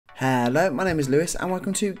Hello, my name is Lewis and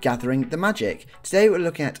welcome to Gathering the Magic. Today we're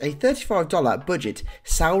looking at a $35 budget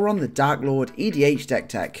Sauron the Dark Lord EDH deck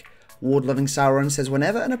tech. Ward-loving Sauron says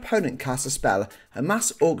whenever an opponent casts a spell,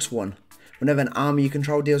 amass Orcs 1. Whenever an army you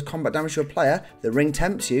control deals combat damage to a player, the ring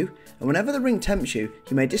tempts you, and whenever the ring tempts you,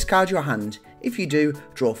 you may discard your hand. If you do,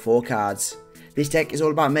 draw 4 cards. This deck is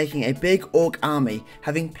all about making a big Orc army,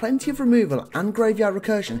 having plenty of removal and graveyard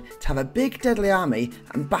recursion to have a big deadly army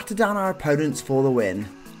and batter down our opponents for the win.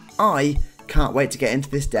 I can't wait to get into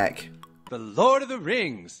this deck. The Lord of the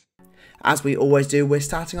Rings! As we always do, we're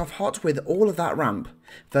starting off hot with all of that ramp.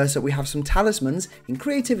 First up we have some talismans in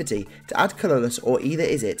creativity to add colourless or either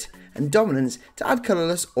is it, and dominance to add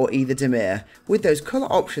colourless or either Dimir, with those colour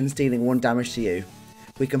options dealing 1 damage to you.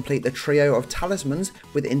 We complete the trio of talismans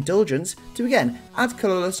with indulgence to again add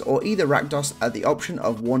colourless or either Rakdos at the option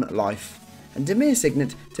of 1 life, and Dimir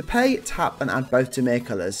Signet to pay, tap and add both Dimir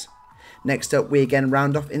colours. Next up we again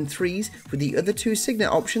round off in 3s with the other 2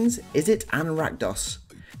 Signet options, Is It and Rakdos.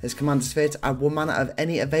 There's Commander Sphere to add 1 mana of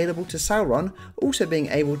any available to Sauron, also being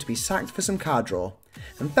able to be sacked for some card draw.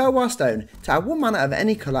 And Felwar Stone to add 1 mana of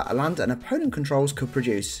any colour a land an opponent controls could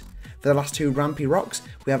produce. For the last 2 Rampy Rocks,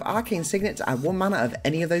 we have Arcane Signet to add 1 mana of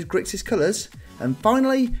any of those Grixis colours. And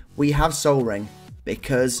finally, we have Sol Ring,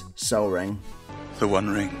 because Sol Ring. The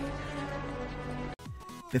One Ring.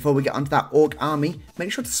 Before we get onto that Orc army, make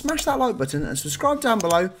sure to smash that like button and subscribe down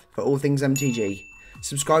below for all things MTG.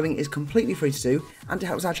 Subscribing is completely free to do, and it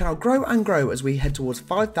helps our channel grow and grow as we head towards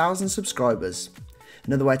 5,000 subscribers.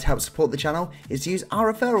 Another way to help support the channel is to use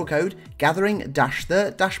our referral code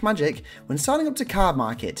gathering-the-magic when signing up to Card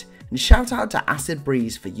Market, and shout out to Acid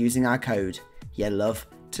Breeze for using our code. You love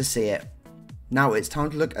to see it. Now it's time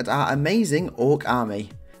to look at our amazing Orc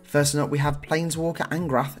army. First up we have Planeswalker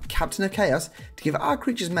Angrath, Captain of Chaos, to give our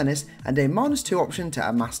creatures menace and a -2 option to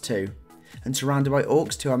amass 2. And surrounded by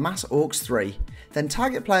Orcs to amass Orcs 3. Then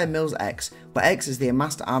target player mills X, where X is the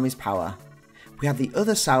amassed army's power. We have the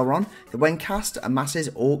other Sauron that when cast amasses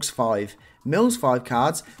Orcs 5, mills 5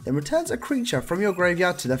 cards, then returns a creature from your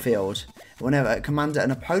graveyard to the field. And whenever a commander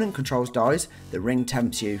an opponent controls dies, the ring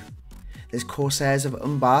tempts you. There's Corsairs of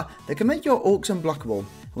Umbar that can make your Orcs unblockable,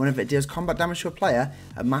 and whenever it deals combat damage to a player,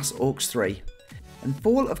 amass Orcs 3. And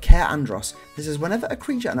Fall of Care Andros, this is whenever a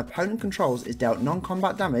creature an opponent controls is dealt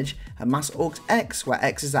non-combat damage, amass Orcs X, where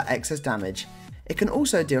X is that excess damage. It can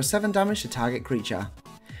also deal 7 damage to target creature.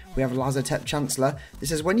 We have Lazotep Chancellor,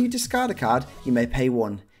 this is when you discard a card, you may pay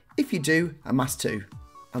 1. If you do, amass 2.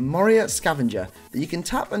 And Moria Scavenger, that you can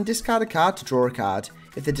tap and discard a card to draw a card.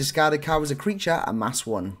 If the discarded card was a creature, amass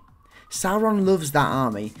 1. Sauron loves that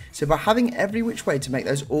army, so by having every which way to make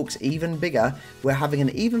those Orcs even bigger, we're having an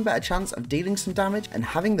even better chance of dealing some damage and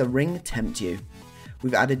having the ring tempt you.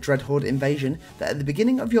 We've added Dreadhorde Invasion, that at the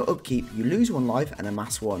beginning of your upkeep you lose 1 life and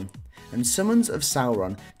amass 1. And Summons of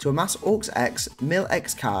Sauron, to amass Orcs X, mill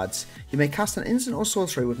X cards. You may cast an instant or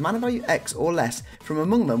sorcery with mana value X or less from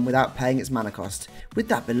among them without paying its mana cost, with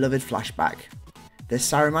that beloved flashback. There's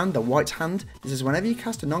Saruman the White Hand, this is whenever you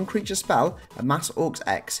cast a non-creature spell, amass Orcs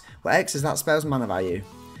X, where X is that spell's mana value.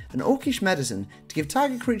 An Orcish Medicine, to give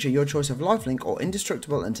target creature your choice of lifelink or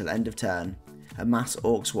indestructible until end of turn. Amass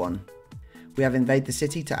Orcs 1. We have Invade the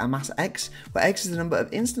City to amass X, where X is the number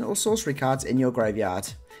of instant or sorcery cards in your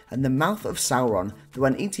graveyard. And the Mouth of Sauron, that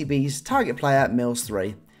when ETBs, target player mills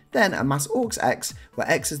 3. Then amass Orcs X, where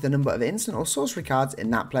X is the number of instant or sorcery cards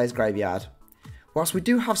in that player's graveyard. Whilst we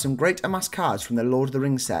do have some great amass cards from the Lord of the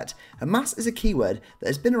Rings set, amass is a keyword that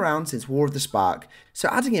has been around since War of the Spark, so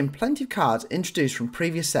adding in plenty of cards introduced from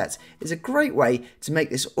previous sets is a great way to make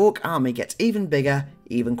this Orc army get even bigger,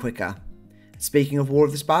 even quicker. Speaking of War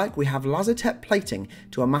of the Spark, we have Lazotep Plating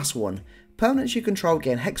to amass 1, permanents you control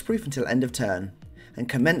gain hexproof until end of turn, and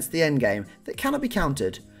Commence the Endgame that cannot be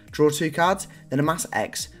countered, draw 2 cards, then amass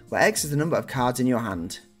X, where X is the number of cards in your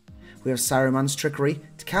hand. We have Saruman's Trickery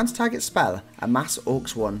to counter target spell, amass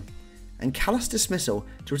Orcs 1, and Callous Dismissal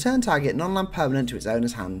to return target non-land permanent to its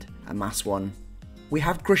owner's hand, amass 1. We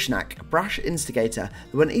have Grishnak, Brash Instigator,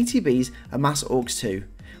 that when ETBs, amass Orcs 2.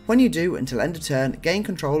 When you do, until end of turn, gain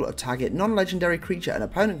control of target non-legendary creature an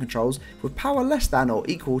opponent controls with power less than or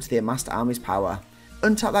equal to the amassed army's power.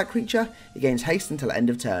 Untap that creature, it gains haste until end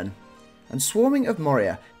of turn. And Swarming of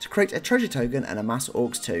Moria to create a treasure token and amass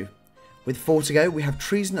Orcs 2. With 4 to go, we have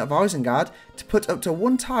Treason of Isengard to put up to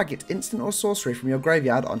 1 target instant or sorcery from your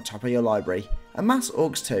graveyard on top of your library, amass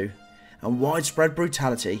Orcs 2. And Widespread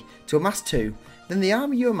Brutality to amass 2, then the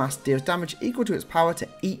army you amass deals damage equal to its power to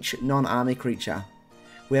each non-army creature.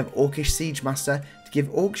 We have Orcish Siege Master to give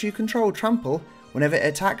Orcs you control trample. Whenever it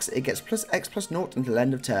attacks, it gets +X+0 until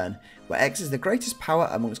end of turn, where X is the greatest power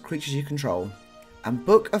amongst creatures you control. and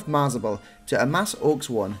Book of Marzabul to amass Orcs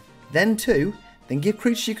 1, then 2, then give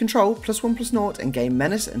creatures you control +1/+0 and gain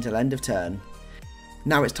Menace until end of turn.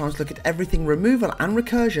 Now it's time to look at everything removal and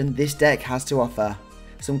recursion this deck has to offer.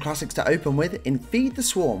 Some classics to open with in Feed the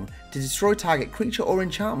Swarm to destroy target creature or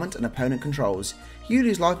enchantment an opponent controls. You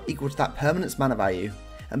lose life equal to that permanent's mana value.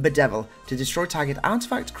 And Bedevil to destroy target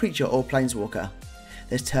artifact, creature or planeswalker.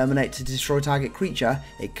 There's Terminate to destroy target creature,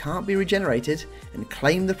 it can't be regenerated, and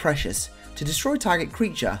Claim the Precious to destroy target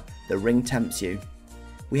creature, the ring tempts you.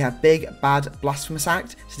 We have Big Bad Blasphemous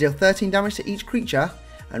Act to deal 13 damage to each creature,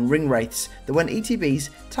 and Ring Wraiths that when ETBs,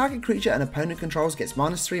 target creature an opponent controls gets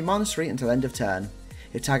 -3/-3 until end of turn.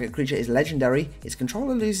 If target creature is legendary, its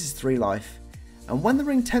controller loses 3 life. And when the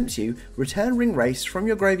ring tempts you, return Ring Wraiths from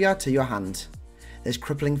your graveyard to your hand. There's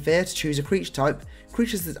Crippling Fear to choose a creature type,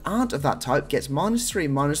 creatures that aren't of that type gets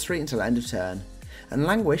 -3/-3 until end of turn. And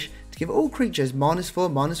Languish to give all creatures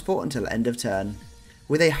 -4/-4 until end of turn.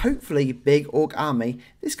 With a hopefully big Orc army,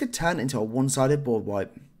 this could turn into a one-sided board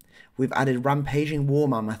wipe. We've added Rampaging War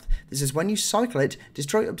Mammoth, this is when you cycle it,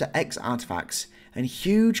 destroy up to X artifacts. And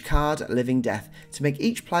Huge Card Living Death to make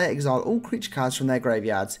each player exile all creature cards from their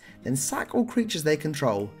graveyards, then sack all creatures they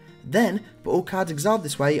control, then put all cards exiled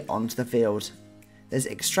this way onto the field. There's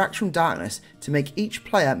Extract from Darkness to make each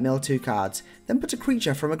player mill 2 cards, then put a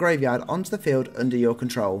creature from a graveyard onto the field under your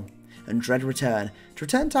control. And Dread Return to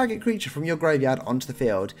return target creature from your graveyard onto the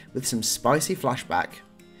field with some spicy flashback.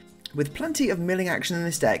 With plenty of milling action in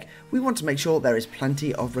this deck, we want to make sure there is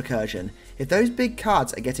plenty of recursion. If those big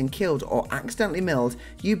cards are getting killed or accidentally milled,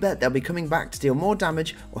 you bet they'll be coming back to deal more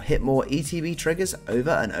damage or hit more ETB triggers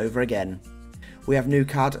over and over again. We have new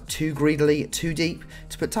card Too Greedily, Too Deep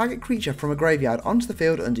to put target creature from a graveyard onto the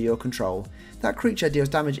field under your control. That creature deals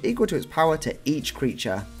damage equal to its power to each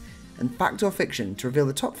creature. And Fact or Fiction to reveal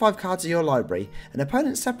the top 5 cards of your library. An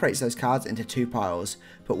opponent separates those cards into 2 piles.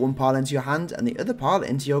 Put one pile into your hand and the other pile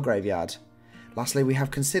into your graveyard. Lastly, we have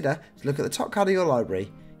Consider to look at the top card of your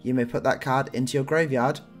library. You may put that card into your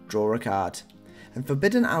graveyard, draw a card. And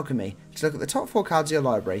Forbidden Alchemy to look at the top 4 cards of your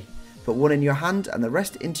library. Put one in your hand and the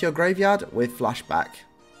rest into your graveyard with flashback.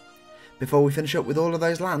 Before we finish up with all of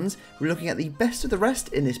those lands, we're looking at the best of the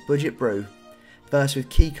rest in this budget brew. First with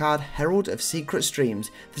keycard Herald of Secret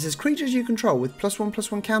Streams. This is creatures you control with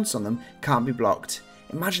 +1/+1 counters on them can't be blocked.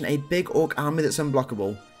 Imagine a big Orc army that's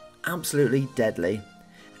unblockable. Absolutely deadly.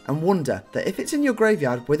 And wonder that if it's in your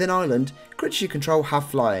graveyard with an island, creatures you control have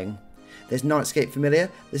flying. There's Nightscape Familiar.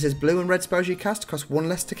 This is blue and red spells you cast cost 1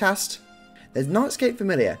 less to cast. There's Nightscape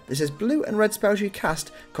Familiar. This is blue and red spells you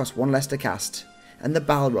cast cost 1 less to cast. And the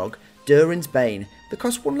Balrog, Durin's Bane, that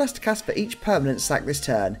costs 1 less to cast for each permanent sacked this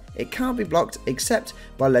turn. It can't be blocked except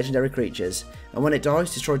by legendary creatures, and when it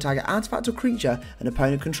dies, destroy target artifact or creature an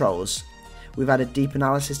opponent controls. We've added Deep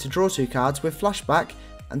Analysis to draw 2 cards with flashback,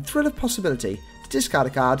 and Thrill of Possibility to discard a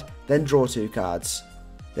card, then draw 2 cards.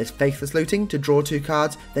 There's Faithless Looting to draw 2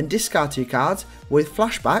 cards, then discard 2 cards with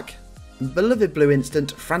flashback, and Beloved Blue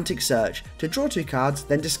Instant Frantic Search to draw 2 cards,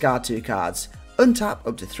 then discard 2 cards, untap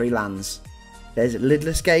up to 3 lands. There's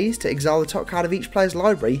Lidless Gaze to exile the top card of each player's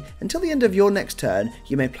library. Until the end of your next turn,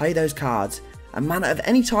 you may play those cards. A mana of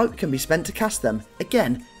any type can be spent to cast them.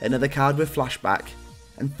 Again, another card with flashback.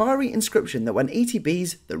 And Fiery Inscription that when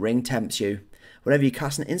ETBs, the ring tempts you. Whenever you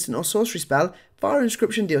cast an instant or sorcery spell, Fiery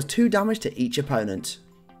Inscription deals 2 damage to each opponent.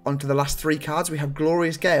 Onto the last 3 cards we have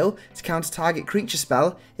Glorious Gale to counter target creature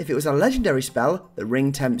spell. If it was a legendary spell, the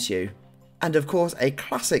ring tempts you. And of course a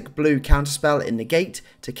classic blue counterspell in Negate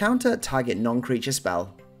to counter target non-creature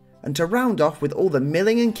spell. And to round off with all the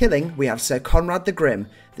milling and killing, we have Sir Conrad the Grim.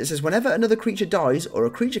 That says whenever another creature dies or a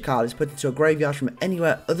creature card is put into a graveyard from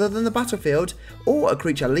anywhere other than the battlefield, or a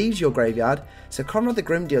creature leaves your graveyard, Sir Conrad the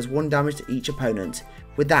Grim deals 1 damage to each opponent,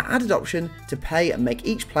 with that added option to pay and make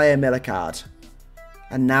each player mill a card.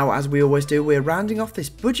 And now, as we always do, we're rounding off this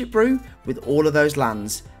budget brew with all of those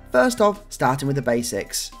lands. First off, starting with the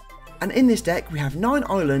basics. And in this deck we have 9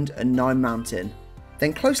 Island and 9 Mountain.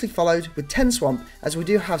 Then closely followed with 10 Swamp, as we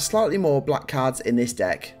do have slightly more black cards in this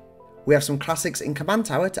deck. We have some classics in Command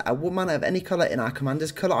Tower to add 1 mana of any colour in our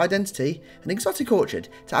commander's colour identity, and Exotic Orchard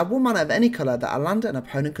to add 1 mana of any colour that a land an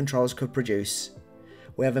opponent controls could produce.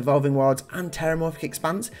 We have Evolving Wilds and Terramorphic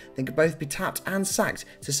Expanse that can both be tapped and sacked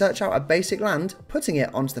to search out a basic land, putting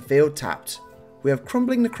it onto the field tapped. We have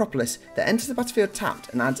Crumbling Necropolis that enters the battlefield tapped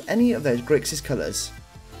and adds any of those Grixis colours.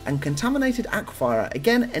 And Contaminated Aquifer,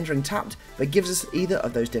 again entering tapped, but gives us either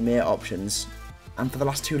of those Dimir options. And for the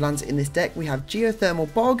last 2 lands in this deck we have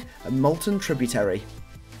Geothermal Bog and Molten Tributary.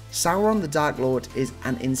 Sauron the Dark Lord is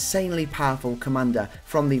an insanely powerful commander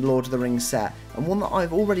from the Lord of the Rings set, and one that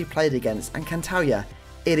I've already played against and can tell you,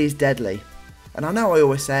 it is deadly. And I know I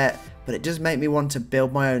always say it, but it does make me want to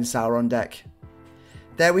build my own Sauron deck.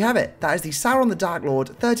 There we have it. That is the Sauron the Dark Lord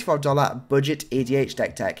 $35 budget EDH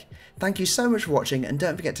deck tech. Thank you so much for watching, and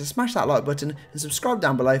don't forget to smash that like button and subscribe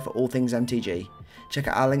down below for all things MTG. Check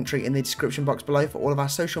out our link tree in the description box below for all of our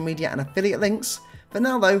social media and affiliate links. For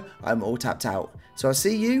now though, I'm all tapped out, so I'll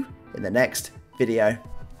see you in the next video.